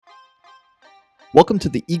Welcome to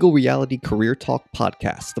the Eagle Reality Career Talk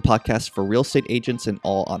podcast, the podcast for real estate agents and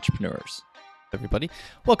all entrepreneurs. Everybody,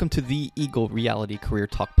 welcome to the Eagle Reality Career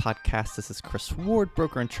Talk podcast. This is Chris Ward,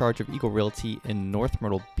 broker in charge of Eagle Realty in North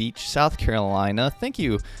Myrtle Beach, South Carolina. Thank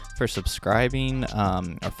you for subscribing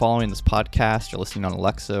or following this podcast or listening on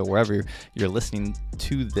Alexa, wherever you're listening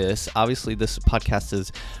to this. Obviously, this podcast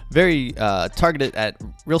is very targeted at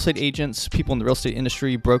real estate agents, people in the real estate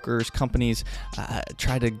industry, brokers, companies.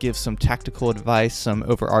 Try to give some tactical advice, some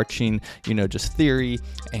overarching, just theory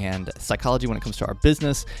and psychology when it comes to our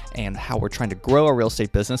business and how we're trying to grow our real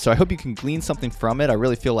estate business. So I hope you can glean something from it. I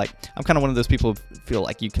really feel like I'm kind of one of those people who feel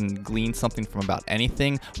like you can glean something from about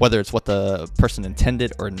anything, whether it's what the person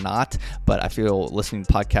intended or not. But I feel listening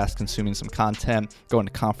to podcasts, consuming some content, going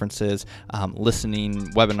to conferences,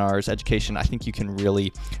 listening, webinars, education, I think you can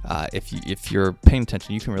really, if you're paying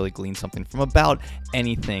attention, you can really glean something from about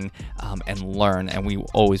anything and learn. And we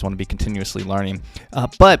always want to be continuously learning.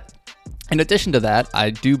 But in addition to that,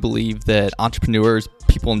 I do believe that entrepreneurs,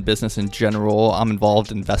 people in business in general, I'm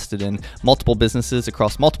involved, invested in multiple businesses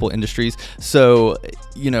across multiple industries. So,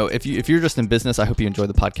 if you're just in business, I hope you enjoy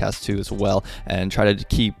the podcast too as well, and try to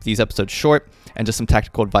keep these episodes short and just some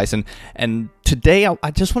tactical advice. And today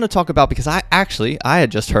I just want to talk about, because I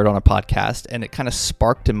had just heard on a podcast and it kind of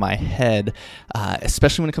sparked in my head,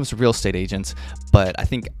 especially when it comes to real estate agents. But I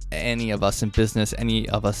think any of us in business, any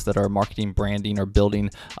of us that are marketing, branding, or building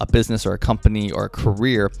a business or a company or a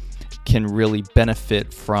career can really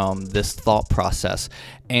benefit from this thought process.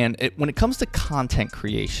 And when it comes to content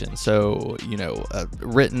creation, so,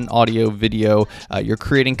 written, audio, video, you're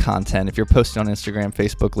creating content. If you're posting on Instagram,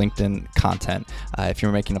 Facebook, LinkedIn content, if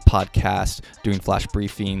you're making a podcast, doing flash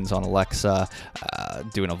briefings on Alexa,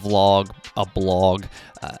 doing a vlog, a blog,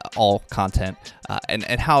 all content,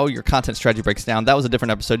 and how your content strategy breaks down. That was a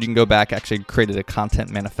different episode. You can go back, actually created a content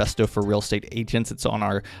manifesto for real estate agents. It's on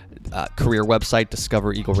our career website,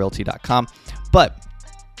 discovereaglerealty.com. But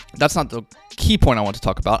that's not the key point I want to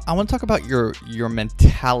talk about. I want to talk about your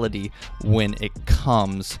mentality when it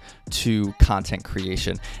comes to content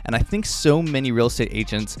creation. And I think so many real estate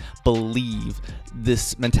agents believe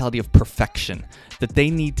this mentality of perfection, that they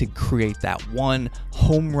need to create that one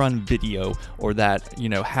home run video, or that,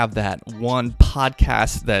 have that one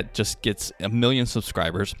podcast that just gets 1 million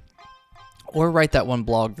subscribers, or write that one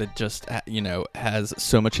blog that just, has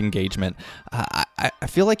so much engagement. I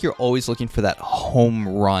feel like you're always looking for that home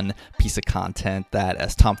run piece of content that,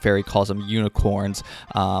 as Tom Ferry calls them, unicorns,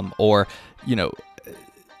 or,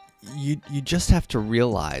 you just have to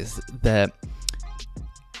realize that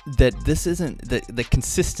this isn't, the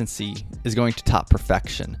consistency is going to top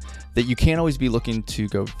perfection, that you can't always be looking to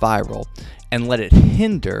go viral and let it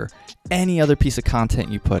hinder any other piece of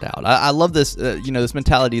content you put out. I love this, this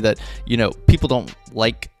mentality that, people don't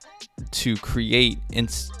like to create,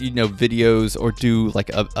 videos or do like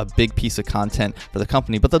a big piece of content for the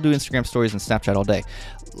company, but they'll do Instagram stories and Snapchat all day.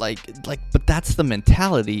 But that's the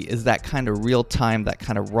mentality, is that kind of real time, that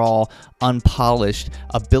kind of raw, unpolished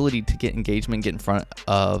ability to get engagement, get in front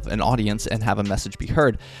of an audience and have a message be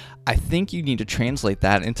heard. I think you need to translate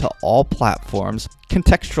that into all platforms,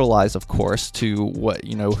 contextualize, of course, to what,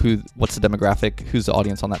 what's the demographic, who's the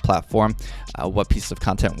audience on that platform, what pieces of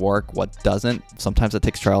content work, what doesn't. Sometimes it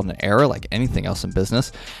takes trial and error, like anything else in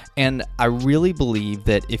business. And I really believe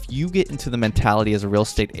that if you get into the mentality as a real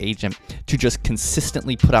estate agent to just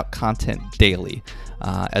consistently put out content daily,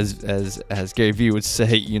 as Gary Vee would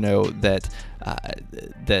say, that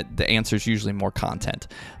the answer is usually more content.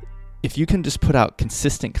 If you can just put out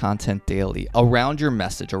consistent content daily around your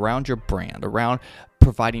message, around your brand, around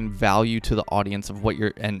providing value to the audience of what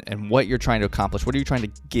you're and what you're trying to accomplish, what are you trying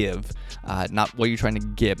to give, not what you're trying to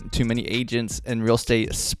give. Too many agents in real estate,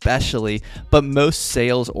 especially, but most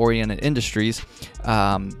sales-oriented industries,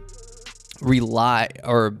 rely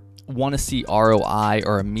or want to see ROI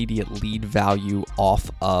or immediate lead value off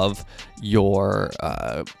of your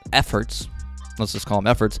efforts. Let's just call them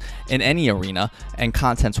efforts in any arena, and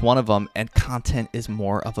content's one of them. And content is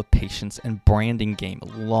more of a patience and branding game,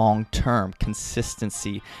 long-term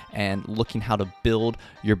consistency, and looking how to build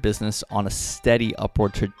your business on a steady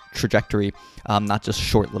upward trajectory, not just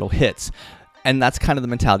short little hits. And that's kind of the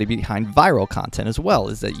mentality behind viral content as well,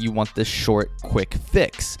 is that you want this short, quick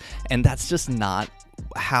fix. And that's just not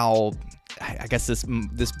how, I guess,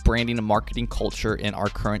 this branding and marketing culture in our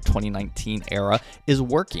current 2019 era is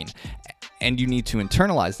working. And you need to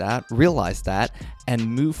internalize that, realize that, and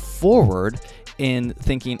move forward in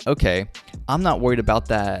thinking, okay, I'm not worried about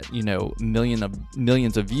that,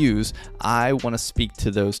 millions of views. I want to speak to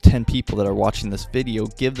those 10 people that are watching this video,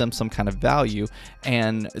 give them some kind of value,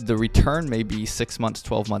 and the return may be 6 months,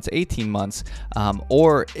 12 months, 18 months,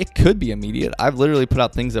 or it could be immediate. I've literally put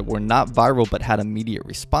out things that were not viral but had immediate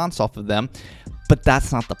response off of them. But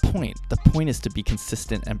that's not the point. The point is to be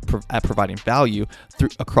consistent and at providing value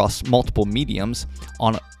across multiple mediums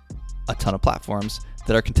on a ton of platforms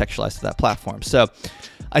that are contextualized to that platform. So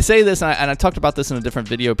I say this, and I talked about this in a different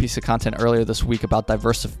video piece of content earlier this week about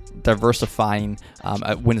diversifying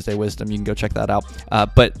at Wednesday Wisdom. You can go check that out.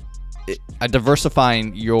 But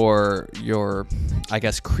diversifying your I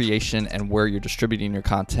guess creation and where you're distributing your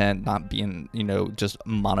content, not being just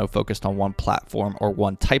mono focused on one platform or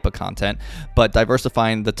one type of content, but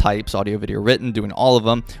diversifying the types, audio, video, written, doing all of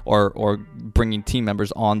them, or bringing team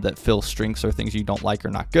members on that fill strengths or things you don't like or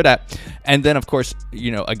not good at, and then of course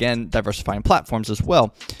again diversifying platforms as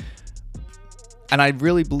well. And I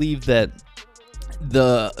really believe that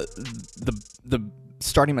the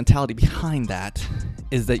starting mentality behind that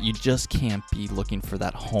is that you just can't be looking for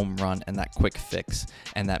that home run and that quick fix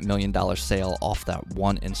and that $1 million sale off that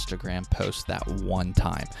one Instagram post that one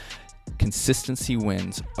time. Consistency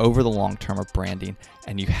wins over the long term of branding,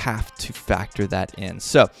 and you have to factor that in.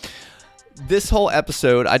 So this whole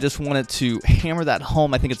episode, I just wanted to hammer that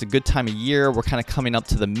home. I think it's a good time of year. We're kind of coming up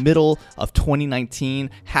to the middle of 2019,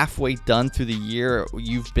 halfway done through the year.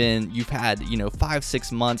 You've had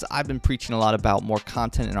 5-6 months. I've been preaching a lot about more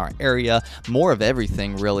content in our area, more of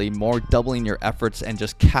everything really, more doubling your efforts and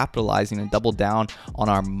just capitalizing and double down on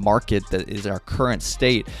our market that is our current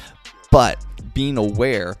state. But being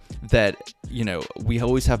aware that, we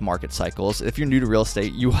always have market cycles. If you're new to real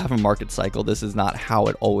estate, you have a market cycle. This is not how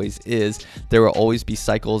it always is. There will always be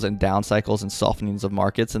cycles and down cycles and softenings of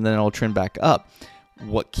markets, and then it'll trend back up.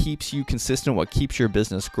 What keeps you consistent, what keeps your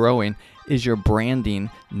business growing is your branding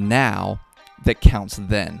now that counts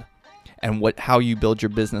then. And how you build your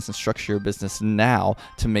business and structure your business now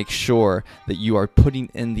to make sure that you are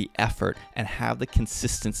putting in the effort and have the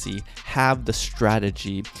consistency, have the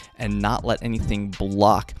strategy, and not let anything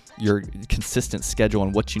block your consistent schedule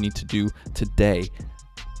and what you need to do today.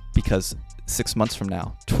 Because 6 months from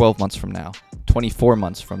now, 12 months from now, 24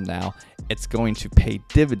 months from now, it's going to pay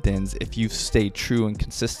dividends if you've stayed true and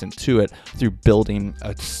consistent to it through building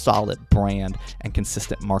a solid brand and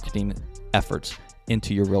consistent marketing efforts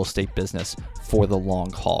into your real estate business for the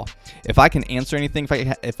long haul. If I can answer anything,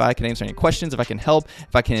 if I can answer any questions, if I can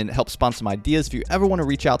help spawn some ideas, if you ever want to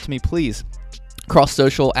reach out to me, please cross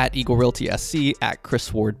social at Eagle Realty SC, at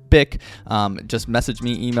Chris Ward Bick. Just message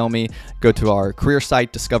me, email me, go to our career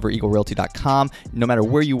site, discovereaglerealty.com. No matter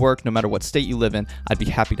where you work, no matter what state you live in, I'd be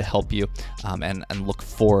happy to help you and look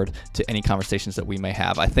forward to any conversations that we may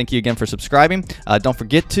have. I thank you again for subscribing. Don't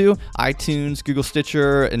forget to iTunes, Google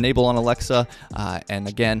Stitcher, enable on Alexa. And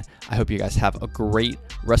again, I hope you guys have a great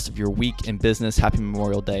rest of your week in business. Happy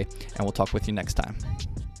Memorial Day, and we'll talk with you next time.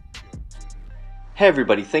 Hey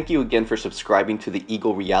everybody, thank you again for subscribing to the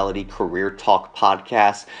Eagle Reality Career Talk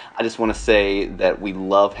podcast. I just want to say that we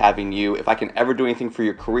love having you. If I can ever do anything for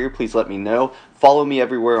your career, please let me know. Follow me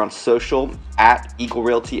everywhere on social at Eagle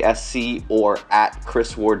Realty SC or at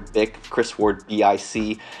Chris Ward Bick, Chris Ward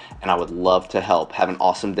BIC, and I would love to help. Have an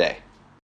awesome day.